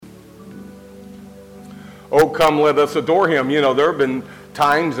Oh, come, let us adore him. You know, there have been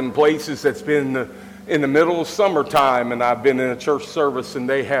times and places that's been in the middle of summertime, and I've been in a church service, and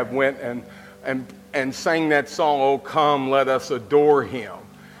they have went and sang that song, Oh, come, let us adore him.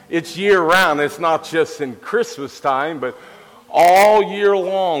 It's year-round. It's not just in Christmas time, but all year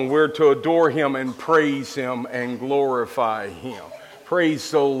long we're to adore him and praise him and glorify him.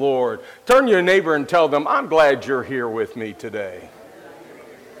 Praise the Lord. Turn to your neighbor and tell them, I'm glad you're here with me today.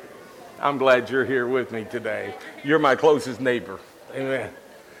 I'm glad you're here with me today. You're my closest neighbor. Amen.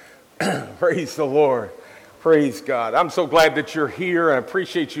 Praise the Lord. Praise God. I'm so glad that you're here. I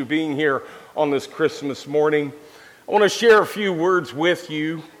appreciate you being here on this Christmas morning. I want to share a few words with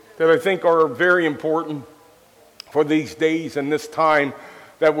you that I think are very important for these days and this time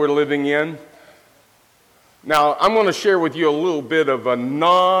that we're living in. Now, I'm going to share with you a little bit of a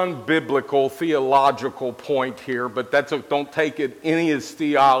non-biblical theological point here, but don't take it any as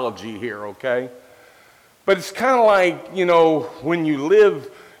theology here, okay? But it's kind of like, you know, when you live,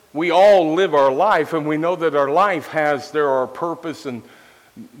 we all live our life, and we know that our life there are purpose and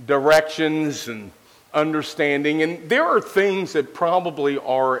directions and understanding, and there are things that probably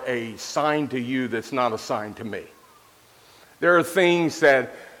are a sign to you that's not a sign to me. There are things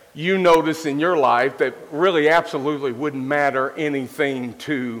that you notice in your life that really absolutely wouldn't matter anything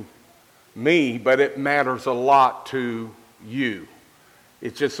to me, but it matters a lot to you.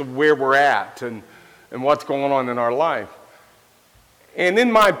 It's just where we're at and what's going on in our life. And in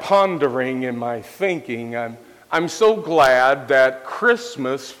my pondering and my thinking, I'm so glad that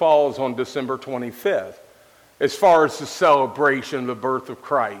Christmas falls on December 25th. As far as the celebration of the birth of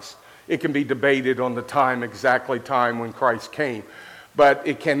Christ, it can be debated on the exact time when Christ came. But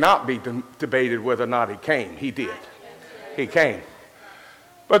it cannot be debated whether or not he came. He did. He came.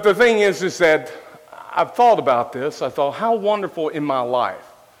 But the thing is that I've thought about this. I thought, how wonderful in my life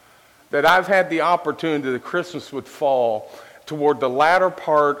that I've had the opportunity that Christmas would fall toward the latter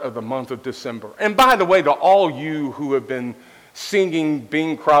part of the month of December. And by the way, to all you who have been singing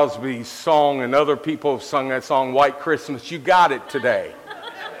Bing Crosby's song and other people have sung that song, White Christmas, you got it today.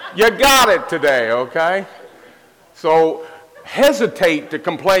 You got it today, okay? So hesitate to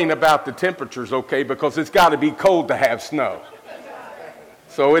complain about the temperatures, okay, because it's got to be cold to have snow.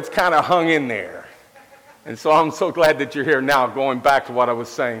 So it's kind of hung in there. And so I'm so glad that you're here now, going back to what I was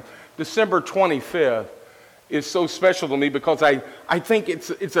saying. December 25th is so special to me because I think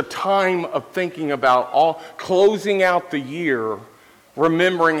it's a time of thinking about closing out the year,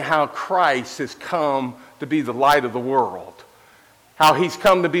 remembering how Christ has come to be the light of the world, how he's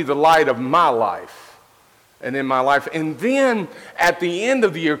come to be the light of my life. And in my life. And then at the end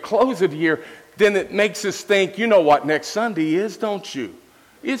of the year, close of the year, then it makes us think, you know what next Sunday is, don't you?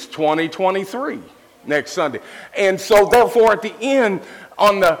 It's 2023 next Sunday. And so therefore at the end,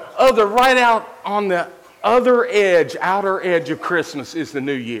 right out on the outer edge of Christmas is the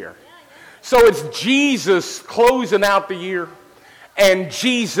new year. So it's Jesus closing out the year and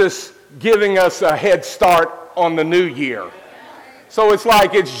Jesus giving us a head start on the new year. So it's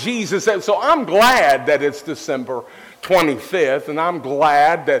like it's Jesus. So I'm glad that it's December 25th, and I'm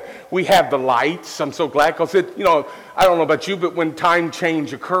glad that we have the lights. I'm so glad because I don't know about you, but when time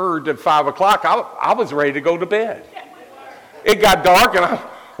change occurred at 5 o'clock, I was ready to go to bed. It got dark, and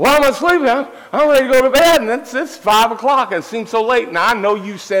I'm asleep. I'm ready to go to bed, and it's 5 o'clock, and it seems so late. Now, I know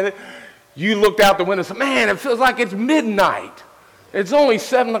you said it. You looked out the window and said, man, it feels like it's midnight. It's only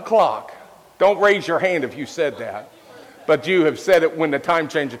 7 o'clock. Don't raise your hand if you said that. But you have said it when the time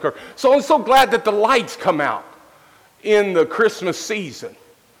change occurred. So I'm so glad that the lights come out in the Christmas season.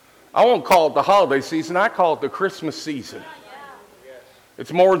 I won't call it the holiday season. I call it the Christmas season.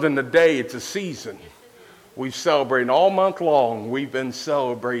 It's more than a day. It's a season. We've celebrated all month long. We've been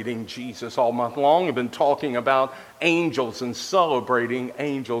celebrating Jesus all month long. We've been talking about angels and celebrating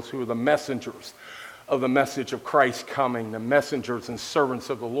angels who are the messengers of the message of Christ coming, the messengers and servants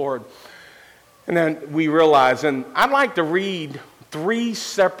of the Lord. And then we realize, and I'd like to read 3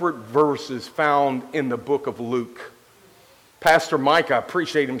 separate verses found in the book of Luke. Pastor Mike, I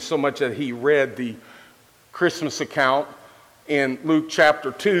appreciate him so much that he read the Christmas account in Luke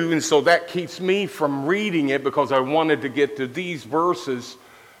chapter 2, and so that keeps me from reading it because I wanted to get to these verses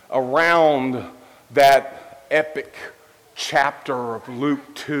around that epic chapter of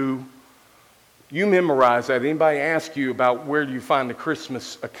Luke 2. You memorize that. Anybody ask you about where do you find the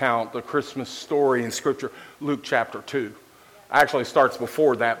Christmas account, the Christmas story in Scripture? Luke chapter 2. Actually, it starts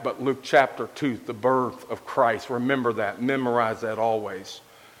before that, but Luke chapter 2, the birth of Christ. Remember that. Memorize that always.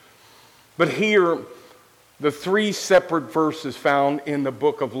 But here, the 3 separate verses found in the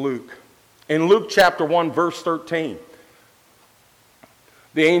book of Luke. In Luke chapter 1, verse 13,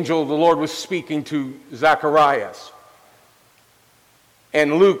 The angel of the Lord was speaking to Zacharias.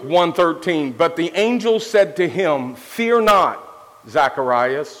 And Luke 1:13, but the angel said to him, fear not,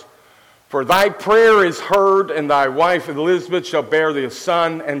 Zacharias, for thy prayer is heard, and thy wife Elizabeth shall bear thee a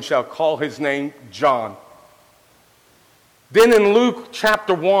son, and shall call his name John. Then in Luke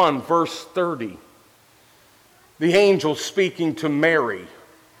chapter 1, verse 30, the angel speaking to Mary,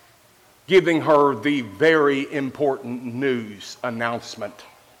 giving her the very important news announcement.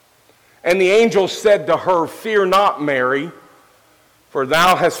 And the angel said to her, fear not, Mary, for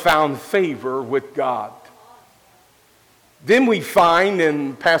thou hast found favor with God. Then we find,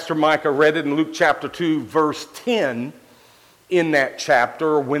 and Pastor Micah read it in Luke chapter 2, verse 10, in that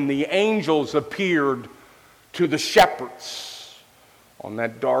chapter, when the angels appeared to the shepherds on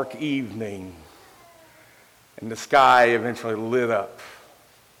that dark evening, and the sky eventually lit up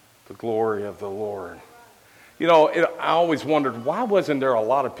the glory of the Lord. You know, I always wondered, why wasn't there a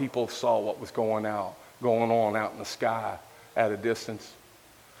lot of people who saw what was going on out in the sky at a distance?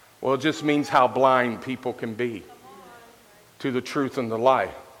 Well, it just means how blind people can be to the truth and the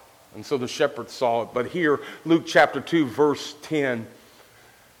light. And so the shepherds saw it. But here, Luke chapter 2, verse 10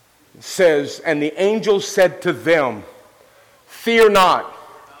 says, and the angel said to them, fear not,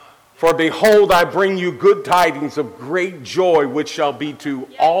 for behold, I bring you good tidings of great joy, which shall be to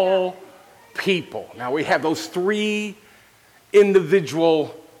all people. Now we have those three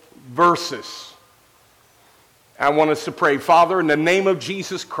individual verses. I want us to pray. Father, in the name of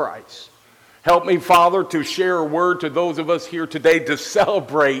Jesus Christ, help me, Father, to share a word to those of us here today to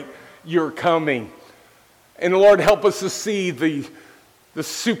celebrate your coming. And Lord, help us to see the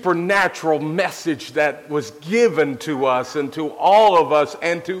supernatural message that was given to us and to all of us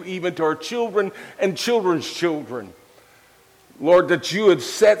and to even to our children and children's children. Lord, that you have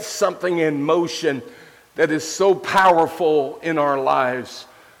set something in motion that is so powerful in our lives.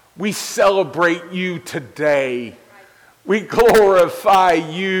 We celebrate you today. We glorify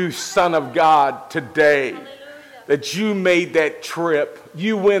you, Son of God, today. Hallelujah. That you made that trip.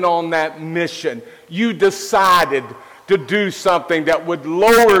 You went on that mission. You decided to do something that would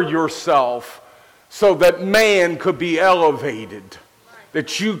lower yourself so that man could be elevated.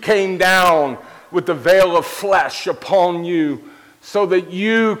 That you came down with the veil of flesh upon you so that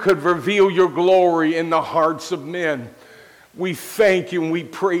you could reveal your glory in the hearts of men. We thank you and we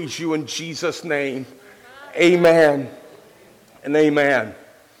praise you in Jesus' name. Amen and amen.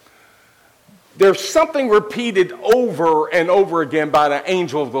 There's something repeated over and over again by the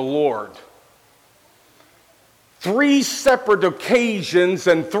angel of the Lord. 3 separate occasions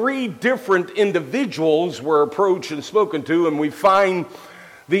and 3 different individuals were approached and spoken to, and we find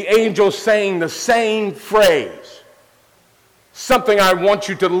the angel saying the same phrase. Something I want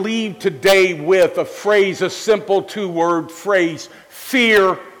you to leave today with, a phrase, a simple 2-word phrase,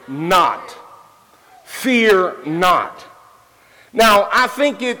 fear not. Fear not. Now, I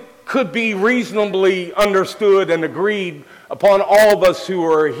think it could be reasonably understood and agreed upon all of us who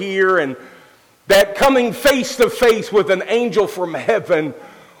are here, and that coming face to face with an angel from heaven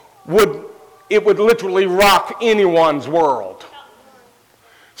would literally rock anyone's world.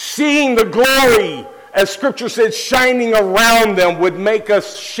 Seeing the glory, as Scripture says, shining around them would make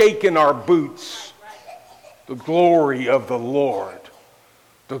us shake in our boots. The glory of the Lord.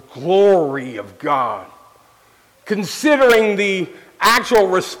 The glory of God. Considering the actual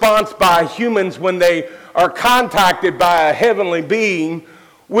response by humans when they are contacted by a heavenly being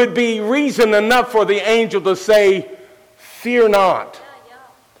would be reason enough for the angel to say, fear not.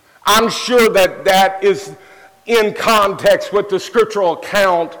 I'm sure that is in context with the scriptural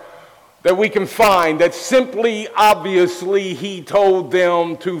account that we can find, that simply, obviously, he told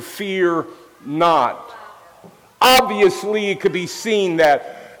them to fear not. Obviously, it could be seen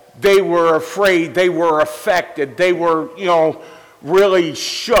that they were afraid, they were affected, they were, really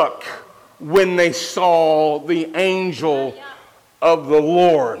shook when they saw the angel of the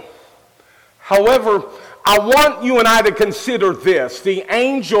Lord. However, I want you and I to consider this. The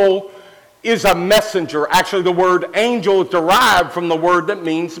angel is a messenger. Actually, the word angel is derived from the word that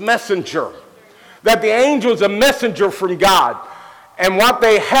means messenger. That the angel is a messenger from God. And what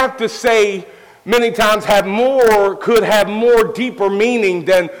they have to say many times could have more deeper meaning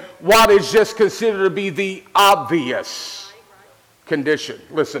than what is just considered to be the obvious condition.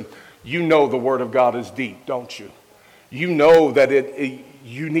 Listen, you know the Word of God is deep, don't you? You know that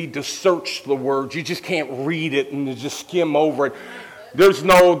you need to search the Word. You just can't read it and just skim over it. There's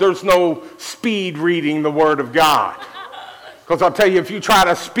no speed reading the Word of God. Because I'll tell you, if you try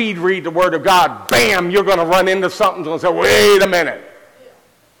to speed read the Word of God, bam, you're going to run into something and say, wait a minute.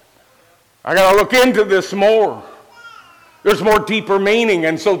 I got to look into this more. There's more deeper meaning,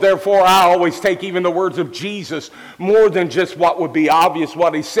 and so therefore I always take even the words of Jesus more than just what would be obvious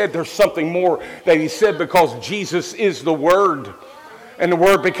what he said. There's something more that he said because Jesus is the Word. And the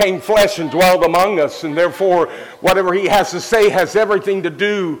Word became flesh and dwelled among us, and therefore whatever he has to say has everything to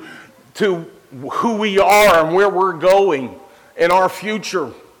do to who we are and where we're going in our future.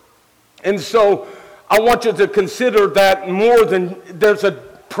 And so I want you to consider that more than there's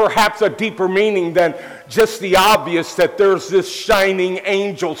perhaps a deeper meaning than just the obvious, that there's this shining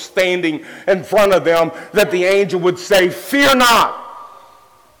angel standing in front of them, that the angel would say, "Fear not."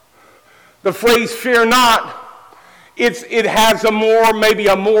 The phrase "fear not," it has maybe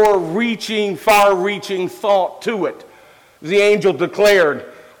a more far-reaching thought to it. The angel declared,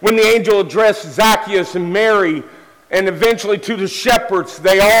 when the angel addressed Zacchaeus and Mary, and eventually to the shepherds,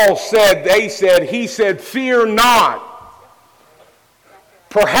 he said, "Fear not."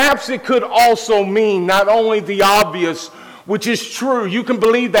 Perhaps it could also mean not only the obvious, which is true. You can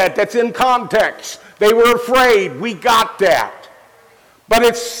believe that. That's in context. They were afraid. We got that. But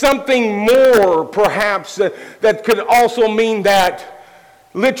it's something more, perhaps, that could also mean that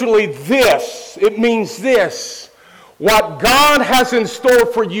literally this. It means this. What God has in store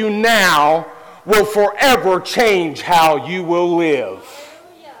for you now will forever change how you will live.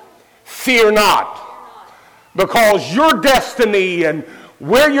 Fear not. Because your destiny and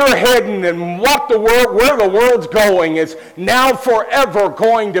where you're heading and where the world's going is now forever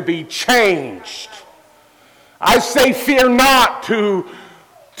going to be changed. I say fear not to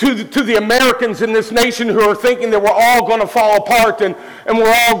the Americans in this nation who are thinking that we're all going to fall apart and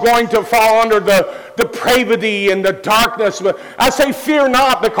we're all going to fall under the depravity and the darkness. But I say fear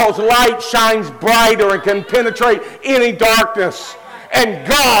not, because light shines brighter and can penetrate any darkness. And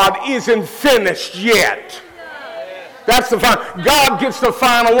God isn't finished yet. That's the final. God gets the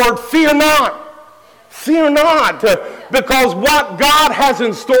final word. Fear not. Fear not. Because what God has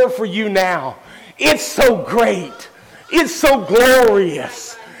in store for you now, it's so great. It's so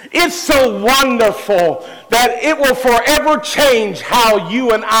glorious. It's so wonderful that it will forever change how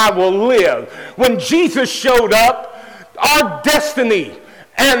you and I will live. When Jesus showed up, our destiny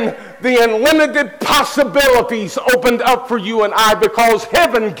and the unlimited possibilities opened up for you and I, because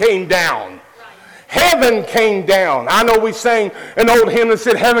heaven came down. Heaven came down. I know we sang an old hymn that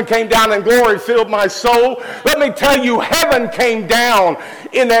said, "Heaven came down and glory filled my soul." Let me tell you, heaven came down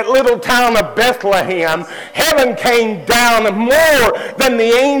in that little town of Bethlehem. Heaven came down more than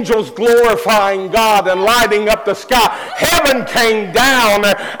the angels glorifying God and lighting up the sky. Heaven came down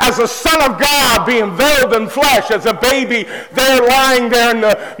as the Son of God being veiled in flesh, as a baby there lying there in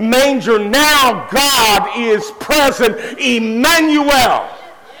the manger. Now God is present. Emmanuel.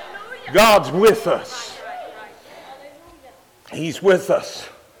 God's with us. He's with us.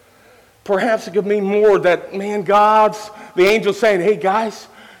 Perhaps it could mean more that, the angel saying, "Hey guys,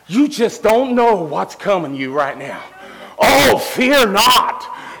 you just don't know what's coming you right now. Oh, fear not.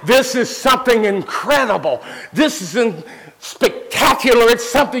 This is something incredible. This is spectacular. It's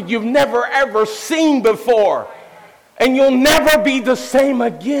something you've never ever seen before. And you'll never be the same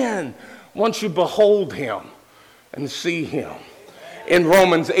again once you behold him and see him." In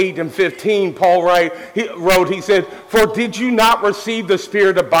Romans 8 and 15, Paul wrote, he said, "For did you not receive the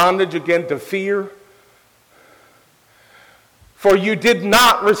spirit of bondage again to fear? For you did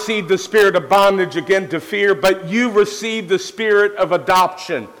not receive the spirit of bondage again to fear, but you received the spirit of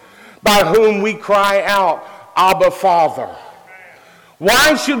adoption, by whom we cry out, Abba, Father."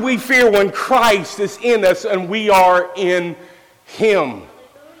 Why should we fear when Christ is in us and we are in him?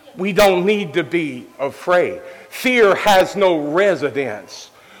 We don't need to be afraid. Fear has no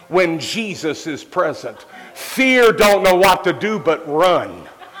residence when Jesus is present. Fear don't know what to do but run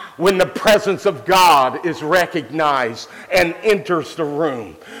when the presence of God is recognized and enters the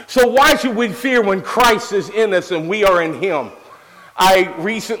room. So why should we fear when Christ is in us and we are in him? I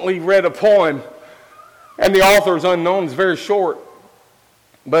recently read a poem, and the author is unknown. It's very short.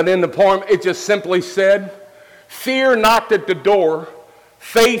 But in the poem, it just simply said, "Fear knocked at the door.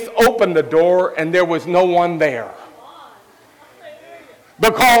 Faith opened the door, and there was no one there."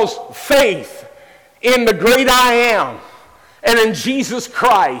 Because faith in the great I am and in Jesus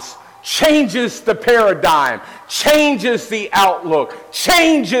Christ changes the paradigm, changes the outlook,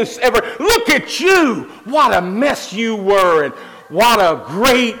 changes Look at you. What a mess you were, and what a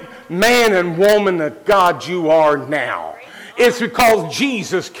great man and woman of God you are now. It's because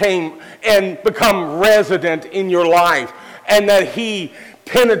Jesus came and become resident in your life, and that he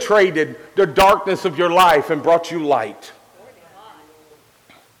penetrated the darkness of your life and brought you light.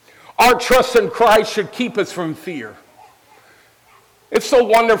 Our trust in Christ should keep us from fear. It's so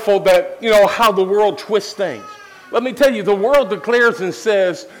wonderful that, how the world twists things. Let me tell you, the world declares and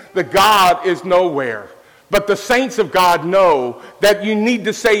says that God is nowhere. But the saints of God know that you need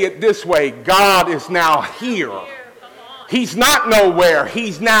to say it this way: God is now here. He's not nowhere.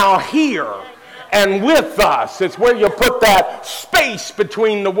 He's now here and with us. It's where you put that space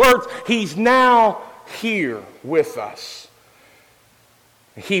between the words. He's now here with us.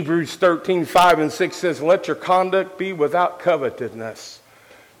 Hebrews 13:5-6 says, let your conduct be without covetousness.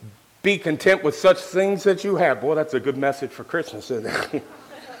 Be content with such things that you have. Boy, that's a good message for Christmas, isn't it?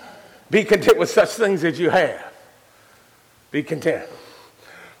 Be content with such things that you have. Be content.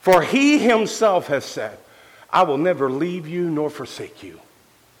 For he himself has said, I will never leave you nor forsake you.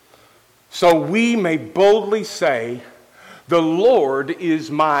 So we may boldly say, the Lord is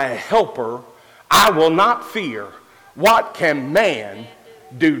my helper. I will not fear. What can man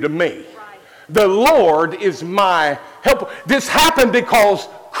do to me? The Lord is my helper. This happened because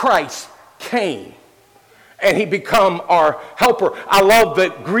Christ came and he become our helper. I love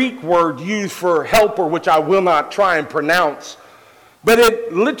that Greek word used for helper, which I will not try and pronounce, but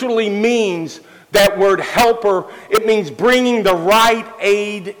it literally means, that word helper, it means bringing the right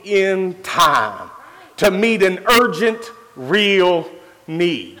aid in time to meet an urgent, real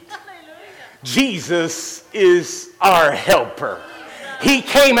need. Jesus is our helper. He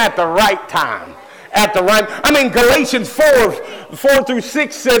came at the right time. Galatians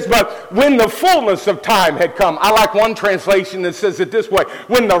 4:4-6 says, but when the fullness of time had come. I like one translation that says it this way: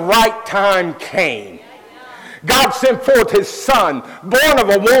 when the right time came. God sent forth his son, born of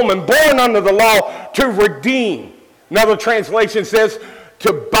a woman, born under the law, to redeem. Another translation says,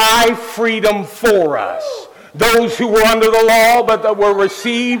 to buy freedom for us. Those who were under the law, but that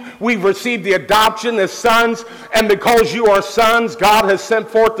we've received the adoption as sons. And because you are sons, God has sent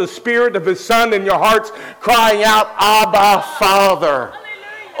forth the Spirit of his Son in your hearts, crying out, Abba, Father.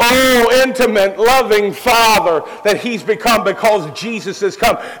 Oh, intimate, loving Father that he's become because Jesus has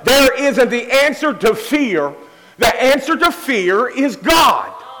come. There isn't the answer to fear. The answer to fear is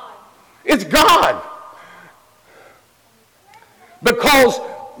God. It's God. Because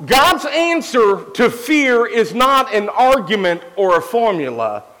God's answer to fear is not an argument or a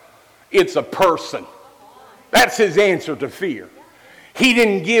formula. It's a person. That's his answer to fear. He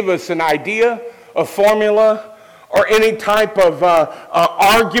didn't give us an idea, a formula, or any type of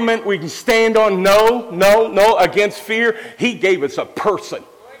argument we can stand on. No, against fear. He gave us a person,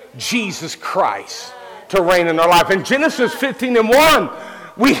 Jesus Christ, to reign in our life. In Genesis 15:1,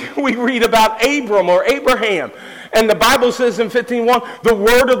 we read about Abram or Abraham. And the Bible says in 15:1, the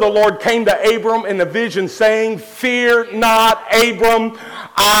word of the Lord came to Abram in a vision saying, fear not, Abram,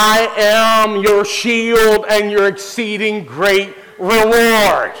 I am your shield and your exceeding great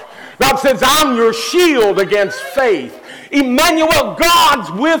reward. God says, I'm your shield against faith. Emmanuel, God's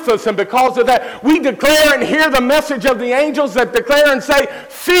with us, and because of that, we declare and hear the message of the angels that declare and say,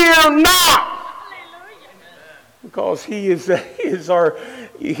 fear not. Because he's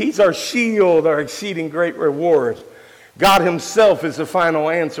our shield, our exceeding great reward. God himself is the final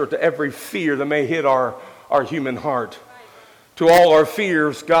answer to every fear that may hit our human heart. To all our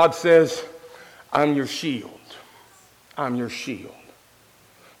fears, God says, I'm your shield. I'm your shield.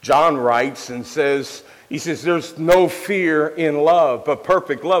 John writes and says, he says, there's no fear in love, but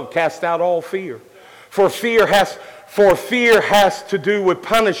perfect love casts out all fear. For fear has to do with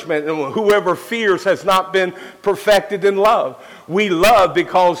punishment, and whoever fears has not been perfected in love. We love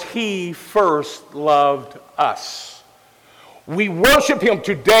because he first loved us. We worship him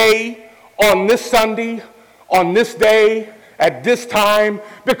today, on this Sunday, on this day, at this time,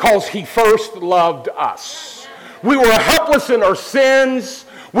 because he first loved us. We were helpless in our sins.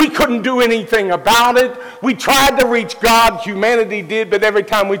 We couldn't do anything about it. We tried to reach God. Humanity did, but every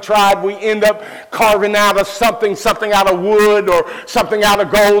time we tried, we end up carving out of something out of wood or something out of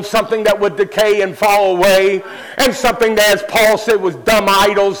gold, something that would decay and fall away, and something that, as Paul said, was dumb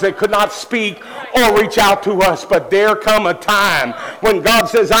idols that could not speak or reach out to us. But there come a time when God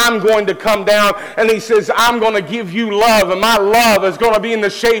says, I'm going to come down, and he says, I'm going to give you love, and my love is going to be in the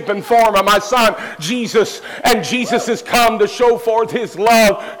shape and form of my son, Jesus. And Jesus has come to show forth his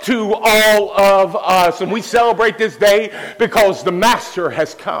love to all of us. And we celebrate this day because the Master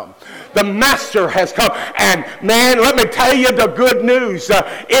has come. The Master has come. And man, let me tell you the good news.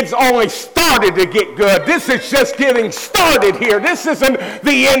 It's only started to get good. This is just getting started here. This isn't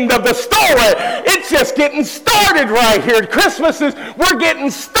the end of the story. It's just getting started right here. Christmas is, we're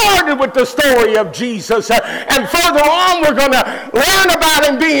getting started with the story of Jesus. And further on, we're going to learn about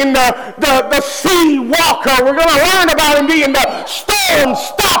him being the sea walker. We're going to learn about him being the a storm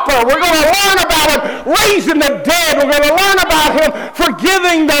stopper. We're going to learn about him raising the dead. We're going to learn about him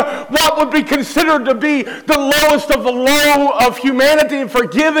forgiving what would be considered to be the lowest of the low of humanity, and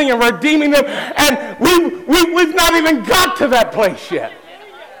forgiving and redeeming them. And we've not even got to that place yet.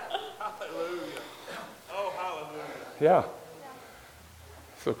 Hallelujah. Oh, hallelujah. Yeah.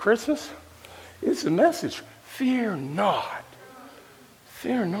 So Christmas is the message. Fear not.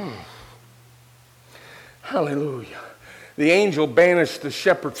 Fear not. Hallelujah. The angel banished the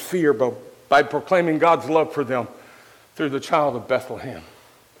shepherd's fear by proclaiming God's love for them through the child of Bethlehem.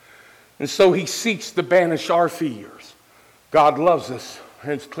 And so he seeks to banish our fears. God loves us,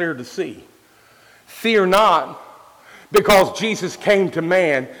 and it's clear to see. Fear not, because Jesus came to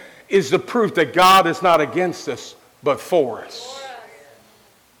man, is the proof that God is not against us, but for us.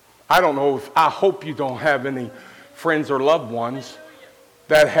 I hope you don't have any friends or loved ones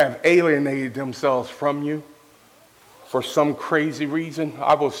that have alienated themselves from you for some crazy reason.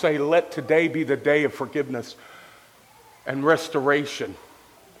 I will say, let today be the day of forgiveness and restoration.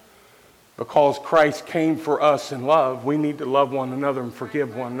 Because Christ came for us in love, we need to love one another and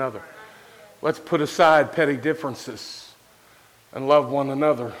forgive one another. Let's put aside petty differences and love one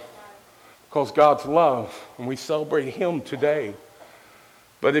another, because God's love, and we celebrate him today.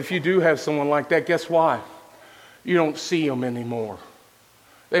 But if you do have someone like that, guess why? You don't see them anymore.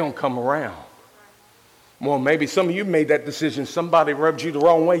 They don't come around. Well, maybe some of you made that decision. Somebody rubbed you the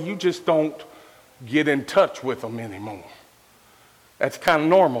wrong way. You just don't get in touch with them anymore. That's kind of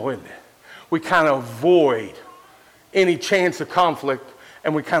normal, isn't it? We kind of avoid any chance of conflict,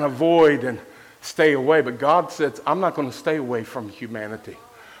 and we kind of avoid and stay away. But God says, I'm not going to stay away from humanity.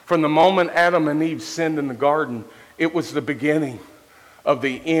 From the moment Adam and Eve sinned in the garden, it was the beginning of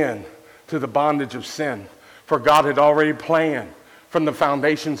the end to the bondage of sin. For God had already planned from the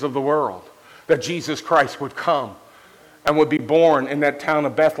foundations of the world that Jesus Christ would come and would be born in that town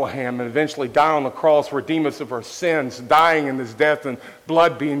of Bethlehem and eventually die on the cross, redeem us of our sins, dying in his death and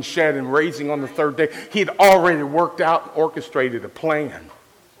blood being shed and raising on the third day. He had already worked out and orchestrated a plan.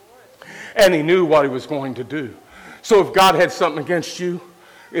 And he knew what he was going to do. So if God had something against you,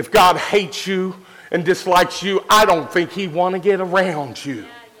 if God hates you and dislikes you, I don't think he'd want to get around you.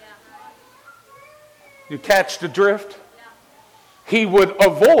 You catch the drift? He would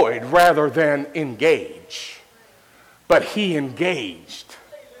avoid rather than engage. But he engaged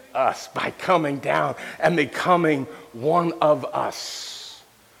us by coming down and becoming one of us.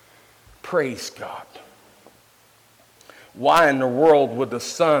 Praise God. Why in the world would the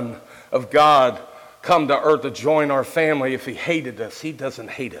Son of God come to earth to join our family if he hated us? He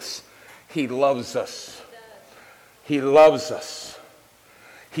doesn't hate us. He loves us. He loves us.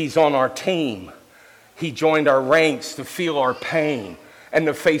 He's on our team. He joined our ranks to feel our pain and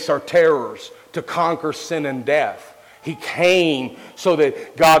to face our terrors, to conquer sin and death. He came so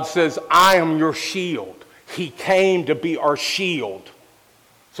that God says, I am your shield. He came to be our shield.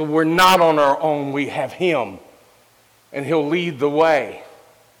 So we're not on our own. We have him, and he'll lead the way.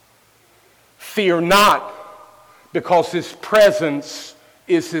 Fear not, because his presence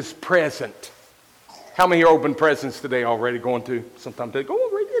is his present. How many are open presents today already going to? Sometimes they go,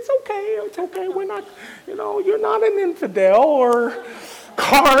 it's okay. We're not, you're not an infidel or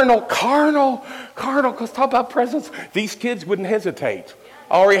carnal. Because talk about presents. These kids wouldn't hesitate.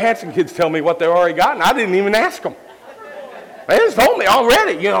 I already had some kids tell me what they already got, and I didn't even ask them. They just told me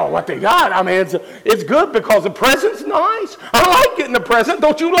already, what they got. I mean, it's good because the present's nice. I like getting the present.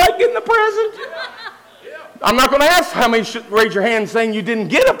 Don't you like getting the present? I'm not going to ask how many should raise your hand saying you didn't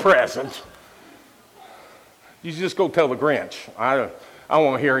get a present. You just go tell the Grinch. I don't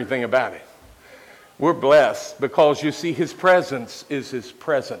want to hear anything about it. We're blessed because you see his presence is his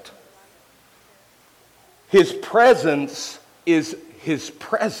present. His presence is his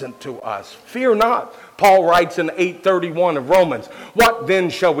present to us. Fear not. Paul writes in 8:31 of Romans, what then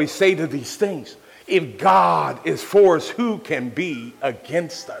shall we say to these things? If God is for us, who can be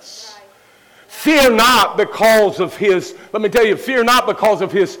against us? Fear not because of his, let me tell you, fear not because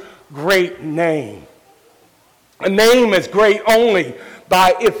of his great name. A name is great only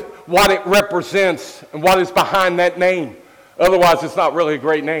by what it represents and what is behind that name. Otherwise, it's not really a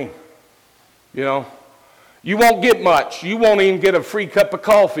great name. You won't get much. You won't even get a free cup of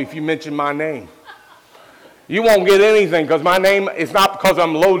coffee if you mention my name. You won't get anything because my name is not because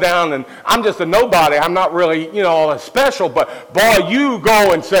I'm low down and I'm just a nobody. I'm not really, special. But boy, you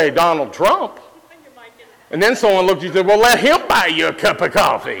go and say Donald Trump. And then someone looks at you and says, well, let him buy you a cup of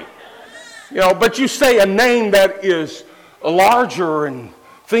coffee. But you say a name that is larger and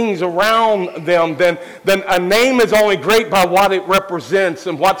things around them, then a name is only great by what it represents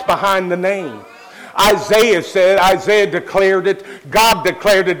and what's behind the name. Isaiah declared it, God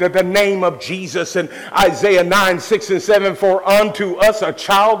declared it, that the name of Jesus in Isaiah 9, 6 and 7, for unto us a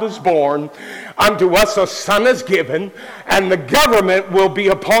child is born, unto us a son is given, and the government will be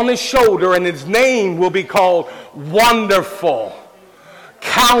upon his shoulder, and his name will be called Wonderful,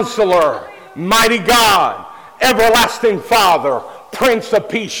 Counselor, Mighty God, Everlasting Father, Prince of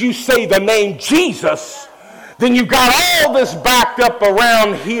Peace. You say the name Jesus, then you've got all this backed up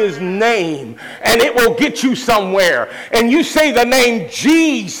around his name, and it will get you somewhere. And you say the name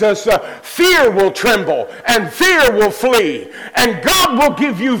Jesus, fear will tremble, and fear will flee, and God will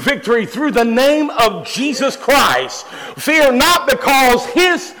give you victory through the name of Jesus Christ. Fear not, because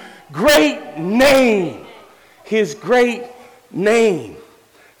his great name,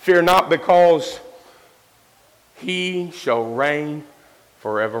 fear not, because he shall reign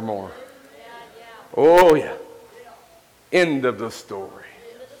forevermore. Oh, yeah. End of the story.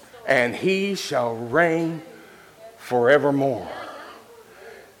 And he shall reign forevermore.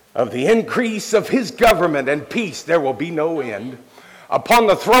 Of the increase of his government and peace there will be no end. Upon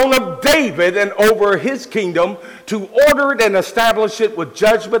the throne of David and over his kingdom, to order it and establish it with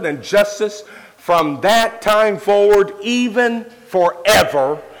judgment and justice from that time forward, even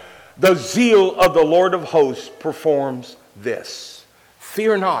forever. The zeal of the Lord of hosts performs this.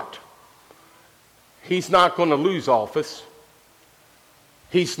 Fear not. He's not going to lose office.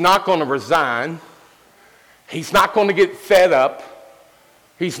 He's not going to resign. He's not going to get fed up.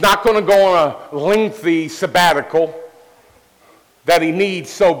 He's not going to go on a lengthy sabbatical that he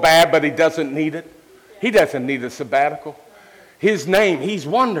needs so bad, but he doesn't need it. He doesn't need a sabbatical. His name, he's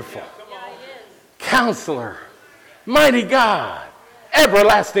wonderful. Counselor, Mighty God,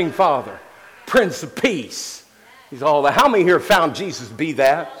 Everlasting Father, Prince of Peace. He's all that. How many here found Jesus be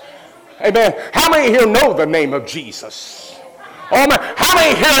that? Amen. How many here know the name of Jesus? Oh man. How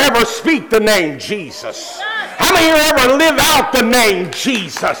many here ever speak the name Jesus? How many here ever live out the name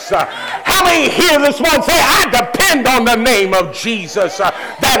Jesus? How many here this one say, I depend on the name of Jesus,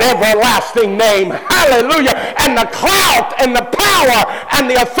 that everlasting name. Hallelujah. And the clout and the power and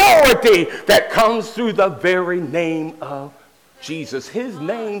the authority that comes through the very name of Jesus. His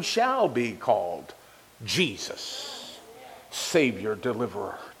name shall be called Jesus. Savior,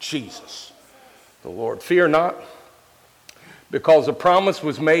 deliverer, Jesus, the Lord. Fear not, because a promise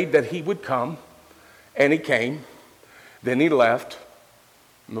was made that he would come, and he came. Then he left.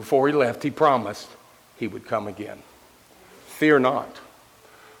 And before he left, he promised he would come again. Fear not,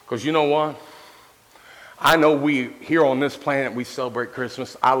 because you know what? I know we, here on this planet, we celebrate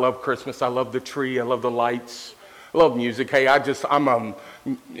Christmas. I love Christmas. I love the tree. I love the lights. I love music. Hey, I'm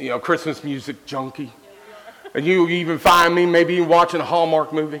a Christmas music junkie. And you even find me maybe watching a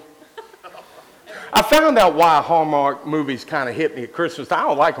Hallmark movie. I found out why Hallmark movies kind of hit me at Christmas. I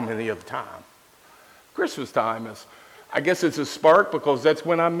don't like them any other time. Christmas time is, I guess it's a spark because that's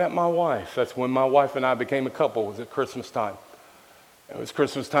when I met my wife. That's when my wife and I became a couple, was at Christmas time. It was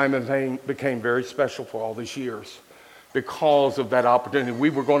Christmas time that became very special for all these years because of that opportunity. We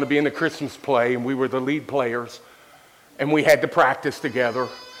were going to be in the Christmas play, and we were the lead players, and we had to practice together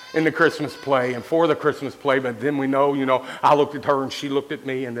in the Christmas play and for the Christmas play. But then we know, I looked at her and she looked at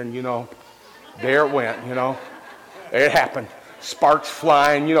me, and then, there it went, It happened. Sparks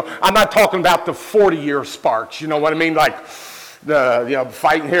flying, I'm not talking about the 40-year sparks, you know what I mean? Like the,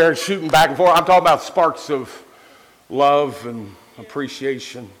 fighting here and shooting back and forth. I'm talking about sparks of love and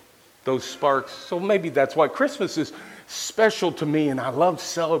appreciation, those sparks. So maybe that's why Christmas is special to me, and I love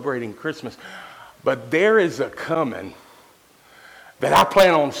celebrating Christmas. But there is a coming that I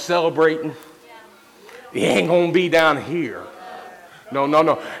plan on celebrating. It ain't going to be down here.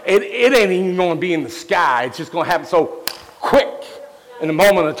 No. It ain't even going to be in the sky. It's just going to happen so quick in the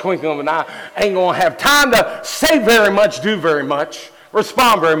moment of the twinkling of an eye. I ain't going to have time to say very much, do very much,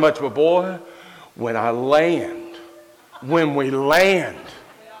 respond very much. But boy, when we land,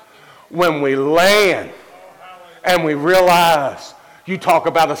 and we realize, you talk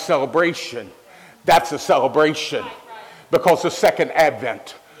about a celebration. That's a celebration. Because the second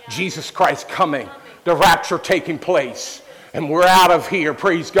advent, Jesus Christ coming, the rapture taking place, and we're out of here,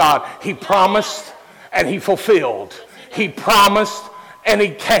 praise God. He promised and he fulfilled. He promised and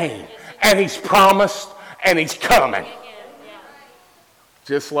he came. And he's promised and he's coming.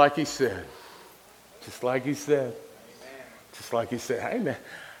 Just like he said. Just like he said. Just like he said. Amen.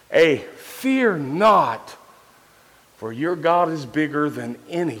 Hey, fear not, for your God is bigger than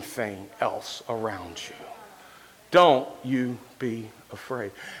anything else around you. Don't you be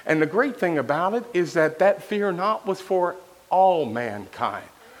afraid. And the great thing about it is that fear not was for all mankind,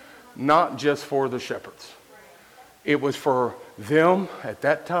 not just for the shepherds. It was for them at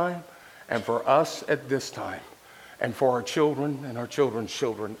that time, and for us at this time, and for our children and our children's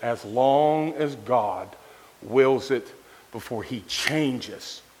children, as long as God wills it before he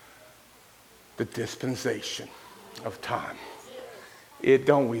changes the dispensation of time.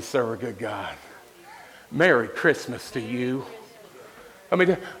 Don't we serve a good God? Merry Christmas to you.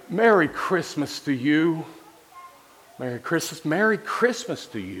 Merry Christmas to you. Merry Christmas. Merry Christmas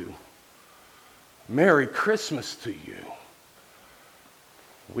to you. Merry Christmas to you.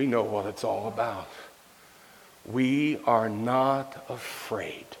 We know what it's all about. We are not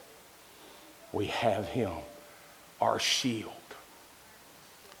afraid. We have him, our shield.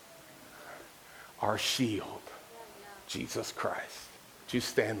 Our shield, Jesus Christ. Would you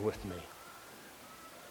stand with me?